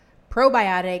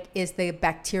 Probiotic is the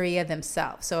bacteria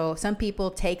themselves. So some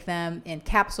people take them in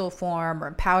capsule form or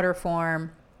in powder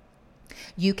form.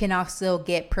 You can also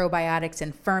get probiotics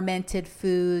in fermented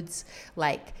foods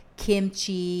like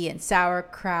kimchi and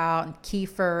sauerkraut and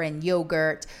kefir and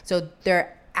yogurt. So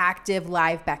they're active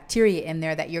live bacteria in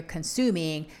there that you're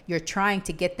consuming. You're trying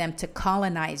to get them to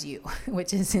colonize you,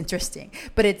 which is interesting,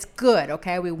 but it's good.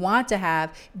 Okay. We want to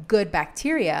have good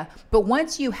bacteria, but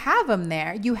once you have them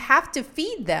there, you have to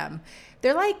feed them.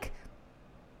 They're like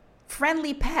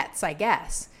friendly pets, I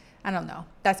guess. I don't know.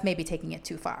 That's maybe taking it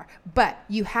too far. But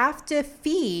you have to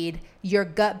feed your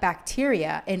gut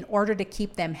bacteria in order to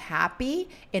keep them happy,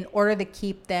 in order to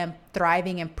keep them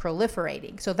thriving and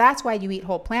proliferating. So that's why you eat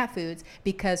whole plant foods,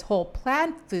 because whole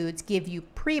plant foods give you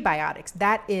prebiotics.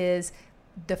 That is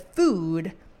the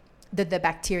food that the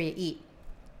bacteria eat.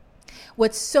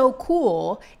 What's so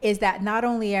cool is that not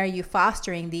only are you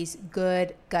fostering these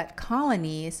good gut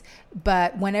colonies,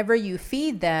 but whenever you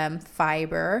feed them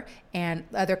fiber and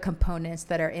other components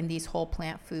that are in these whole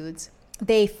plant foods,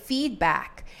 they feed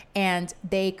back and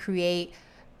they create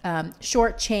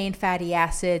short chain fatty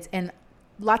acids and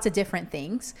lots of different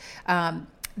things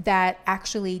that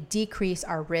actually decrease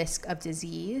our risk of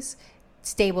disease,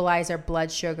 stabilize our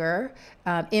blood sugar,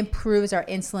 improves our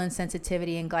insulin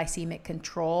sensitivity and glycemic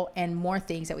control, and more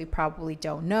things that we probably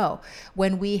don't know.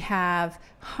 When we have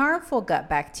harmful gut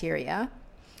bacteria,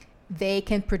 they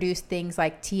can produce things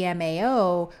like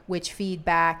TMAO, which feed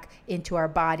back into our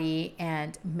body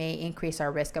and may increase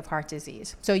our risk of heart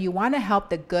disease. So you want to help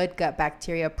the good gut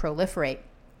bacteria proliferate.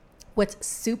 What's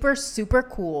super, super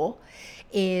cool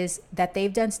is that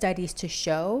they've done studies to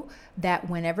show that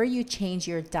whenever you change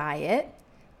your diet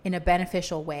in a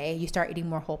beneficial way, you start eating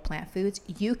more whole plant foods,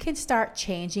 you can start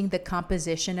changing the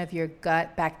composition of your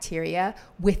gut bacteria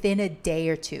within a day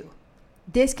or two.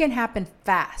 This can happen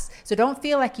fast. So don't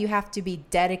feel like you have to be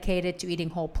dedicated to eating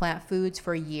whole plant foods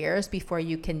for years before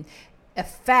you can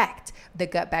affect the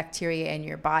gut bacteria in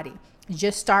your body.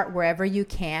 Just start wherever you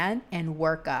can and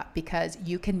work up, because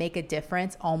you can make a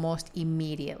difference almost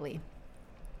immediately.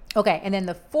 Okay, and then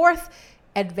the fourth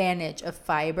advantage of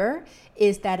fiber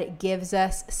is that it gives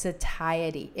us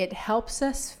satiety. It helps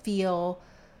us feel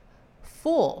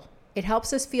full. It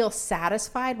helps us feel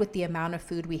satisfied with the amount of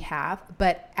food we have,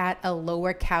 but at a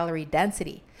lower calorie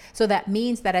density. So that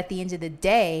means that at the end of the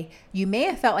day, you may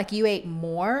have felt like you ate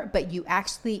more, but you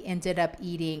actually ended up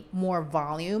eating more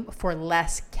volume for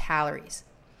less calories.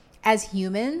 As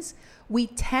humans, we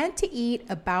tend to eat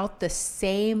about the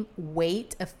same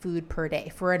weight of food per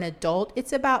day. For an adult,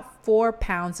 it's about 4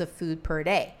 pounds of food per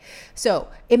day. So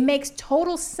it makes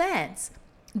total sense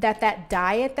that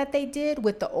diet that they did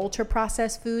with the ultra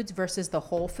processed foods versus the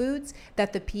whole foods,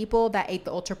 that the people that ate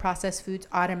the ultra processed foods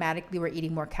automatically were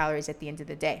eating more calories at the end of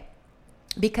the day,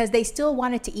 because they still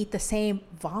wanted to eat the same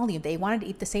volume. They wanted to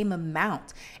eat the same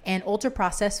amount. And ultra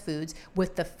processed foods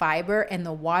with the fiber and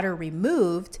the water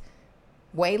removed,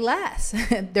 way less.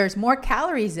 There's more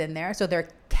calories in there. So they're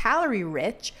calorie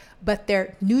rich, but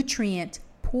they're nutrient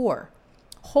poor.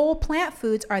 Whole plant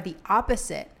foods are the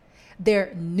opposite.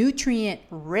 They're nutrient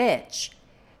rich,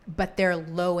 but they're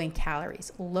low in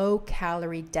calories, low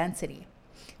calorie density.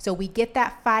 So we get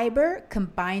that fiber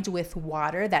combined with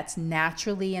water that's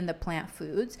naturally in the plant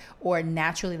foods or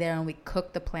naturally there when we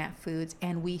cook the plant foods,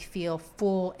 and we feel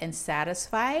full and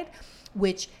satisfied,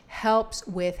 which helps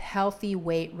with healthy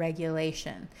weight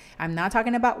regulation. I'm not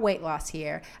talking about weight loss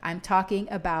here. I'm talking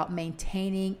about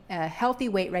maintaining a healthy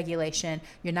weight regulation.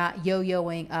 You're not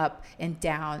yo-yoing up and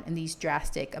down in these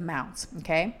drastic amounts,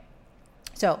 okay?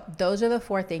 So those are the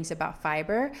 4 things about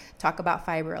fiber. Talk about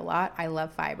fiber a lot. I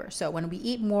love fiber. So when we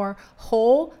eat more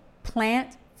whole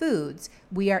plant foods,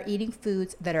 we are eating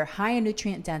foods that are high in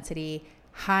nutrient density,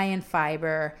 high in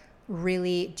fiber,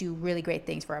 really do really great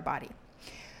things for our body.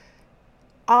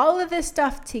 All of this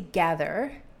stuff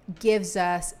together gives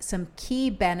us some key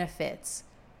benefits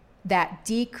that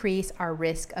decrease our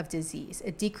risk of disease.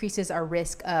 It decreases our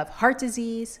risk of heart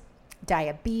disease,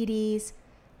 diabetes,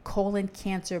 colon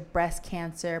cancer, breast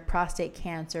cancer, prostate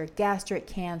cancer, gastric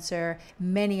cancer,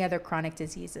 many other chronic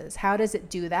diseases. How does it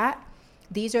do that?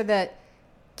 These are the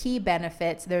key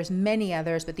benefits. There's many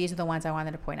others, but these are the ones I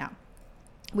wanted to point out.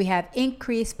 We have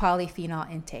increased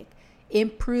polyphenol intake,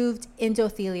 improved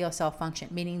endothelial cell function,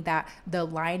 meaning that the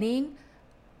lining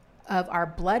of our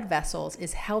blood vessels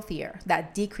is healthier.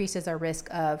 That decreases our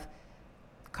risk of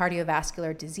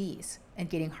cardiovascular disease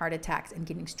and getting heart attacks and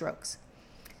getting strokes.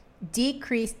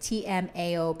 Decreased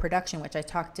TMAO production, which I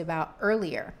talked about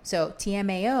earlier. So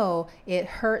TMAO, it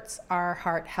hurts our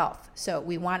heart health. So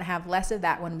we want to have less of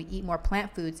that. When we eat more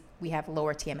plant foods, we have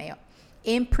lower TMAO.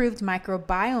 Improved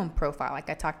microbiome profile, like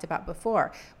I talked about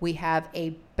before. We have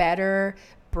a better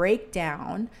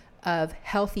breakdown of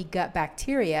healthy gut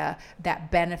bacteria that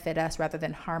benefit us rather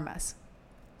than harm us.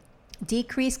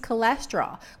 Decreased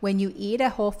cholesterol. When you eat a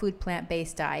whole food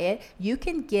plant-based diet, you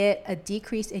can get a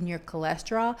decrease in your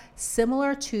cholesterol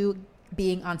similar to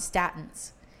being on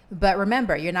statins. But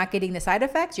remember, you're not getting the side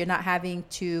effects, you're not having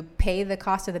to pay the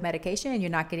cost of the medication, and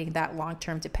you're not getting that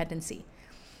long-term dependency.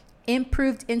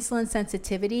 Improved insulin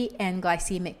sensitivity and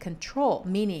glycemic control,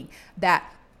 meaning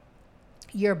that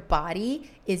your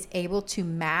body is able to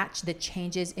match the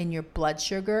changes in your blood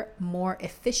sugar more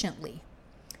efficiently.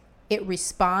 It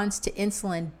responds to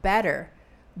insulin better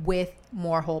with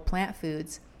more whole plant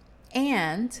foods.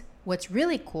 And what's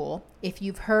really cool, if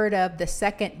you've heard of the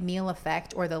second meal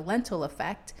effect or the lentil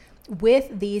effect,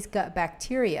 with these gut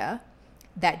bacteria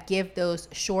that give those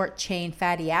short chain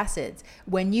fatty acids,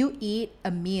 when you eat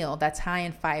a meal that's high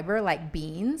in fiber, like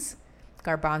beans,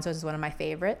 garbanzos is one of my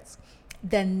favorites,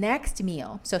 the next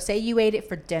meal, so say you ate it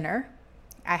for dinner.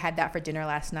 I had that for dinner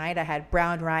last night. I had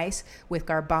brown rice with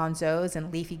garbanzos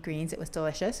and leafy greens. It was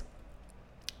delicious.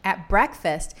 At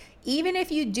breakfast, even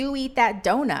if you do eat that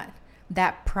donut,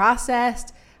 that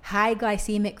processed high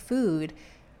glycemic food,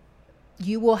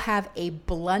 you will have a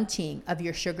blunting of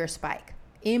your sugar spike,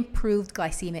 improved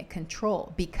glycemic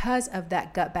control because of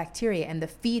that gut bacteria and the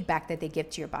feedback that they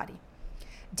give to your body.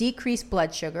 Decreased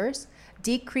blood sugars,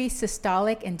 decreased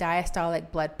systolic and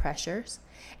diastolic blood pressures,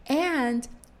 and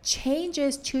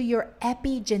changes to your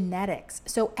epigenetics.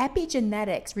 So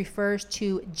epigenetics refers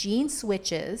to gene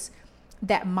switches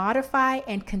that modify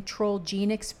and control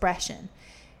gene expression.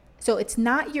 So it's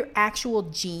not your actual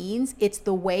genes, it's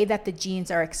the way that the genes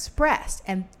are expressed.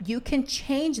 And you can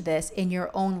change this in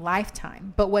your own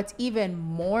lifetime. But what's even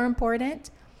more important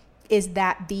is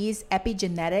that these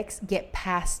epigenetics get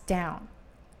passed down.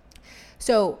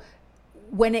 So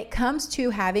when it comes to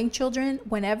having children,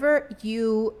 whenever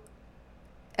you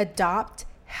adopt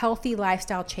healthy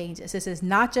lifestyle changes, this is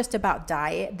not just about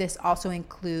diet. This also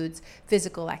includes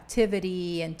physical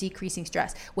activity and decreasing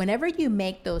stress. Whenever you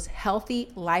make those healthy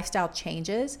lifestyle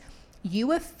changes,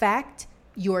 you affect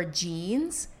your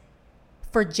genes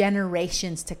for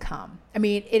generations to come. I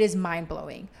mean, it is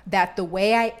mind-blowing that the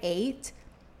way I ate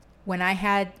when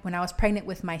I was pregnant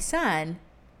with my son,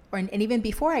 and even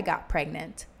before I got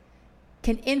pregnant,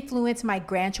 can influence my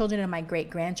grandchildren and my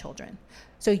great-grandchildren.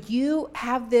 So you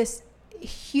have this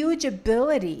huge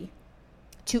ability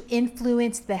to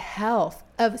influence the health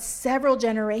of several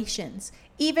generations,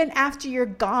 even after you're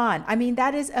gone. I mean,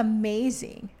 that is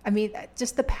amazing. I mean,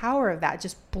 just the power of that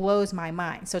just blows my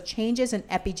mind. So changes in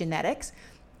epigenetics,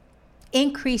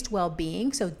 increased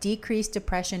well-being, so decreased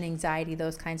depression, anxiety,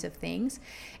 those kinds of things.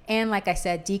 And like I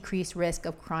said, decreased risk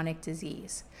of chronic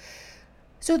disease.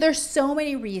 So there's so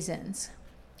many reasons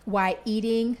why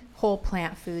eating whole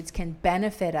plant foods can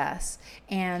benefit us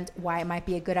and why it might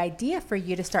be a good idea for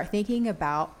you to start thinking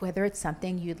about whether it's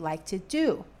something you'd like to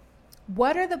do.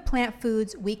 What are the plant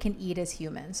foods we can eat as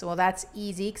humans? Well, that's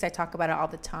easy because I talk about it all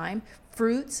the time.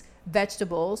 Fruits,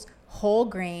 vegetables, whole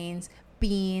grains,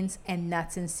 beans, and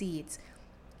nuts and seeds.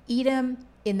 Eat them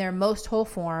in their most whole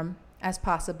form as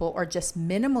possible or just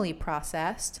minimally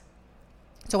processed.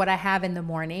 So what I have in the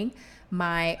morning,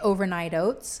 my overnight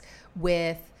oats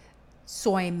with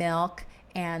soy milk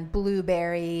and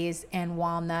blueberries and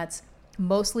walnuts,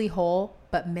 mostly whole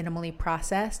but minimally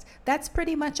processed. That's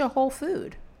pretty much a whole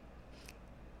food.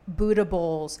 Buddha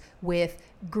bowls with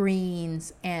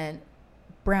greens and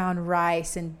brown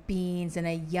rice and beans and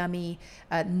a yummy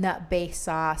nut-based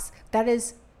sauce. That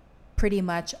is pretty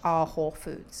much all whole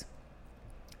foods.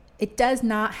 It does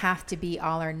not have to be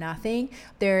all or nothing.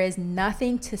 There is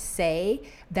nothing to say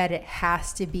that it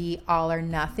has to be all or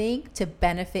nothing to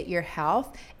benefit your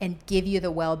health and give you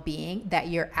the well-being that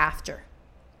you're after.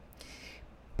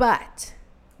 But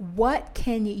what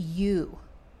can you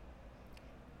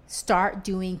start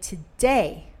doing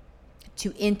today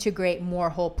to integrate more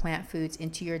whole plant foods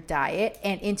into your diet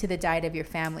and into the diet of your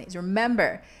families?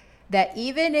 Remember that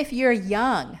even if you're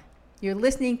young, you're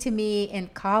listening to me in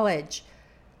college,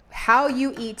 how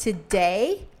you eat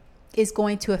today is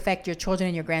going to affect your children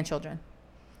and your grandchildren.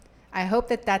 I hope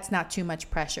that that's not too much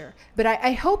pressure, but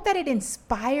I hope that it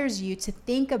inspires you to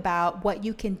think about what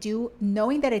you can do,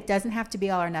 knowing that it doesn't have to be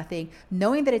all or nothing,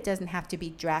 knowing that it doesn't have to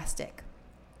be drastic.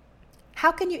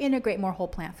 How can you integrate more whole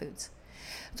plant foods?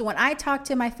 So when I talk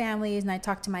to my families and I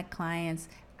talk to my clients,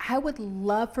 I would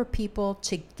love for people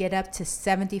to get up to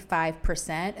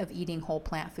 75% of eating whole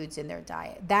plant foods in their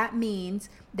diet. That means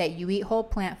that you eat whole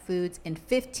plant foods in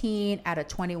 15 out of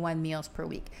 21 meals per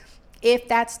week. If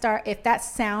that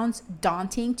sounds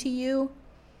daunting to you,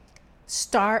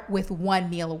 start with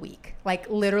one meal a week. Like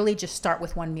literally just start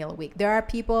with one meal a week. There are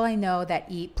people I know that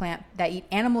eat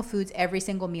animal foods every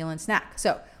single meal and snack.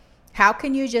 So how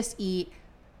can you just eat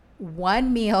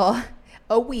one meal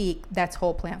a week that's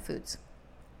whole plant foods?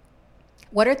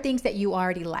 What are things that you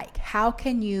already like? How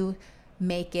can you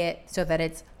make it so that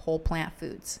it's whole plant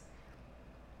foods?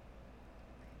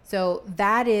 So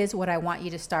that is what I want you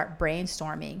to start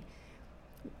brainstorming.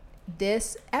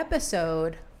 This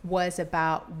episode was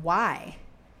about why.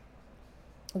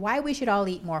 why we should all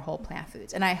eat more whole plant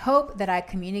foods. And I hope that I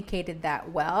communicated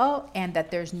that well and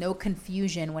that there's no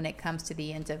confusion when it comes to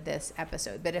the end of this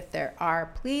episode. But if there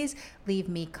are, please leave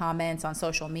me comments on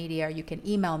social media, or you can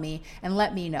email me and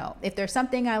let me know. If there's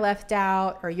something I left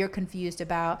out or you're confused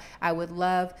about, I would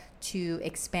love to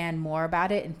expand more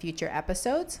about it in future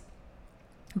episodes.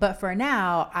 But for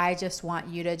now, I just want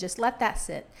you to just let that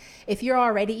sit. If you're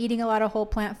already eating a lot of whole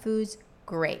plant foods,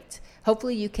 great.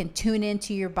 Hopefully you can tune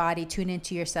into your body, tune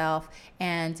into yourself,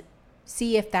 and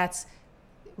see if that's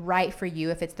right for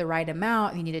you, if it's the right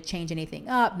amount. If you need to change anything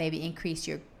up, maybe increase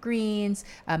your greens,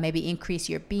 maybe increase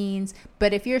your beans.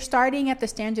 But if you're starting at the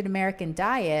standard American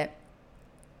diet,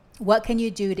 what can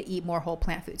you do to eat more whole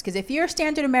plant foods? Because if you're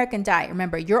standard American diet,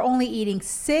 remember, you're only eating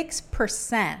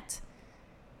 6%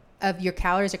 of your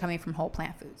calories are coming from whole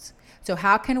plant foods. So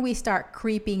how can we start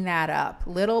creeping that up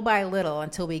little by little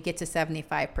until we get to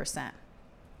 75%?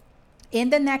 In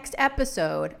the next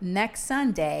episode, next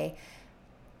Sunday,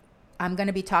 I'm going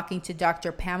to be talking to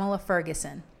Dr. Pamela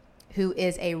Ferguson, who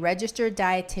is a registered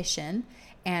dietitian,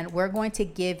 and we're going to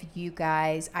give you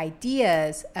guys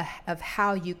ideas of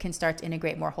how you can start to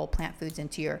integrate more whole plant foods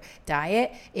into your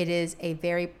diet. It is a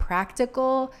very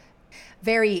practical,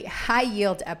 very high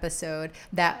yield episode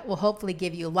that will hopefully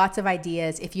give you lots of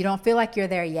ideas. If you don't feel like you're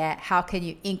there yet, how can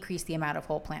you increase the amount of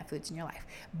whole plant foods in your life?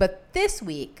 But this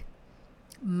week,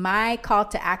 my call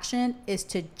to action is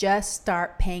to just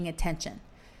start paying attention.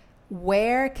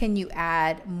 Where can you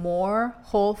add more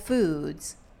whole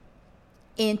foods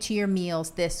into your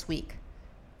meals this week?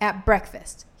 At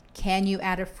breakfast, can you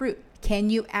add a fruit? Can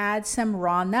you add some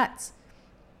raw nuts?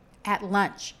 At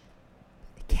lunch,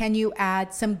 can you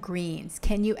add some greens?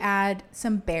 Can you add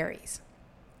some berries?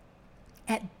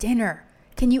 At dinner,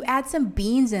 can you add some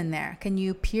beans in there? Can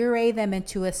you puree them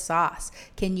into a sauce?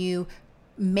 Can you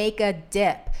make a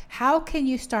dip? How can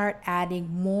you start adding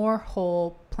more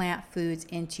whole plant foods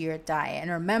into your diet?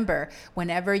 And remember,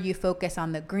 whenever you focus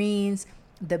on the greens,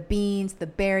 the beans, the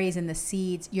berries, and the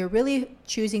seeds, you're really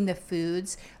choosing the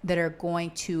foods that are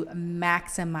going to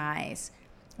maximize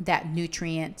that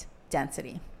nutrient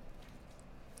density.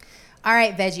 All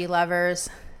right, veggie lovers,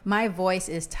 my voice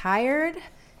is tired.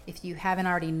 If you haven't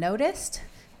already noticed,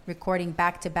 recording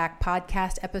back-to-back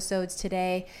podcast episodes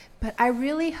today, but I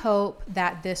really hope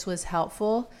that this was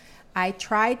helpful. I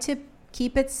tried to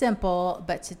keep it simple,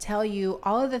 but to tell you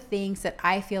all of the things that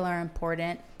I feel are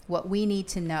important, what we need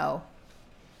to know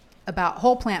about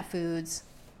whole plant foods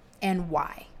and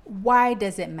why. Why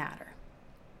does it matter?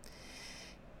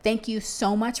 Thank you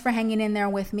so much for hanging in there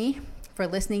with me, for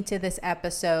listening to this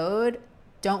episode.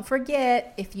 Don't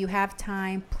forget, if you have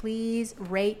time, please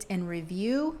rate and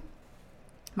review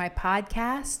my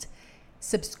podcast.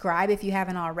 Subscribe if you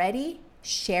haven't already.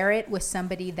 Share it with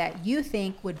somebody that you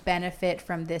think would benefit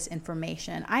from this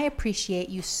information. I appreciate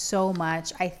you so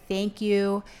much. I thank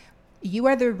you. You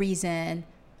are the reason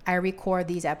I record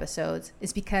these episodes,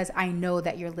 is because I know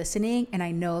that you're listening and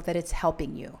I know that it's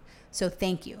helping you. So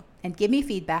thank you. And give me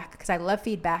feedback, because I love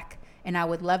feedback and I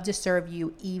would love to serve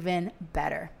you even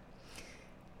better.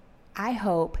 I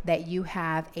hope that you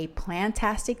have a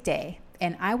plantastic day,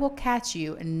 and I will catch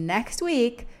you next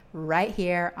week right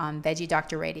here on Veggie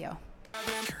Doctor Radio.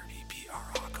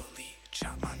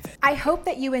 I hope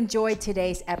that you enjoyed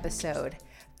today's episode.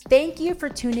 Thank you for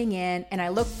tuning in, and I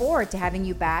look forward to having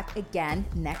you back again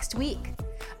next week.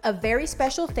 A very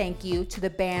special thank you to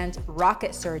the band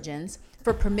Rocket Surgeons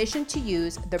for permission to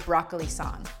use the Broccoli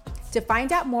song. To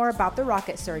find out more about the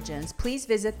Rocket Surgeons, please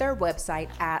visit their website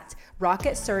at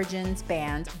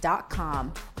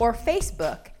rocketsurgeonsband.com or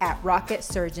Facebook at Rocket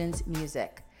Surgeons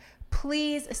Music.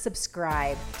 Please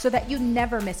subscribe so that you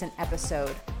never miss an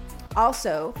episode.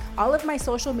 Also, all of my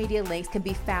social media links can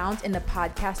be found in the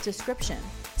podcast description.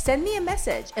 Send me a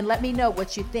message and let me know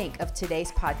what you think of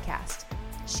today's podcast.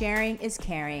 Sharing is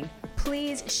caring.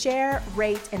 Please share,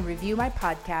 rate, and review my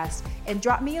podcast, and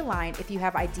drop me a line if you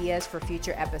have ideas for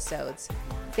future episodes.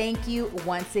 Thank you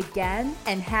once again,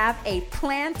 and have a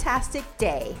plantastic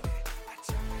day.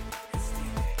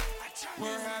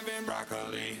 We're having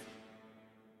broccoli.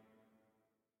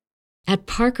 At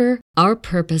Parker, our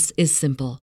purpose is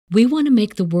simple. We want to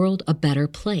make the world a better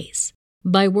place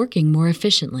by working more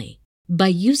efficiently, by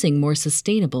using more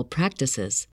sustainable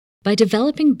practices, by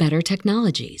developing better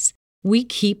technologies. We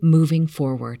keep moving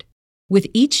forward. With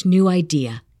each new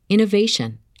idea,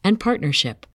 innovation, and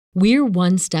partnership, we're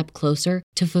one step closer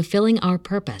to fulfilling our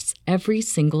purpose every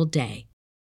single day.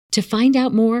 To find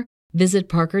out more, visit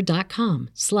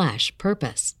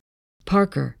parker.com/purpose.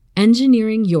 Parker,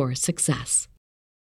 engineering your success.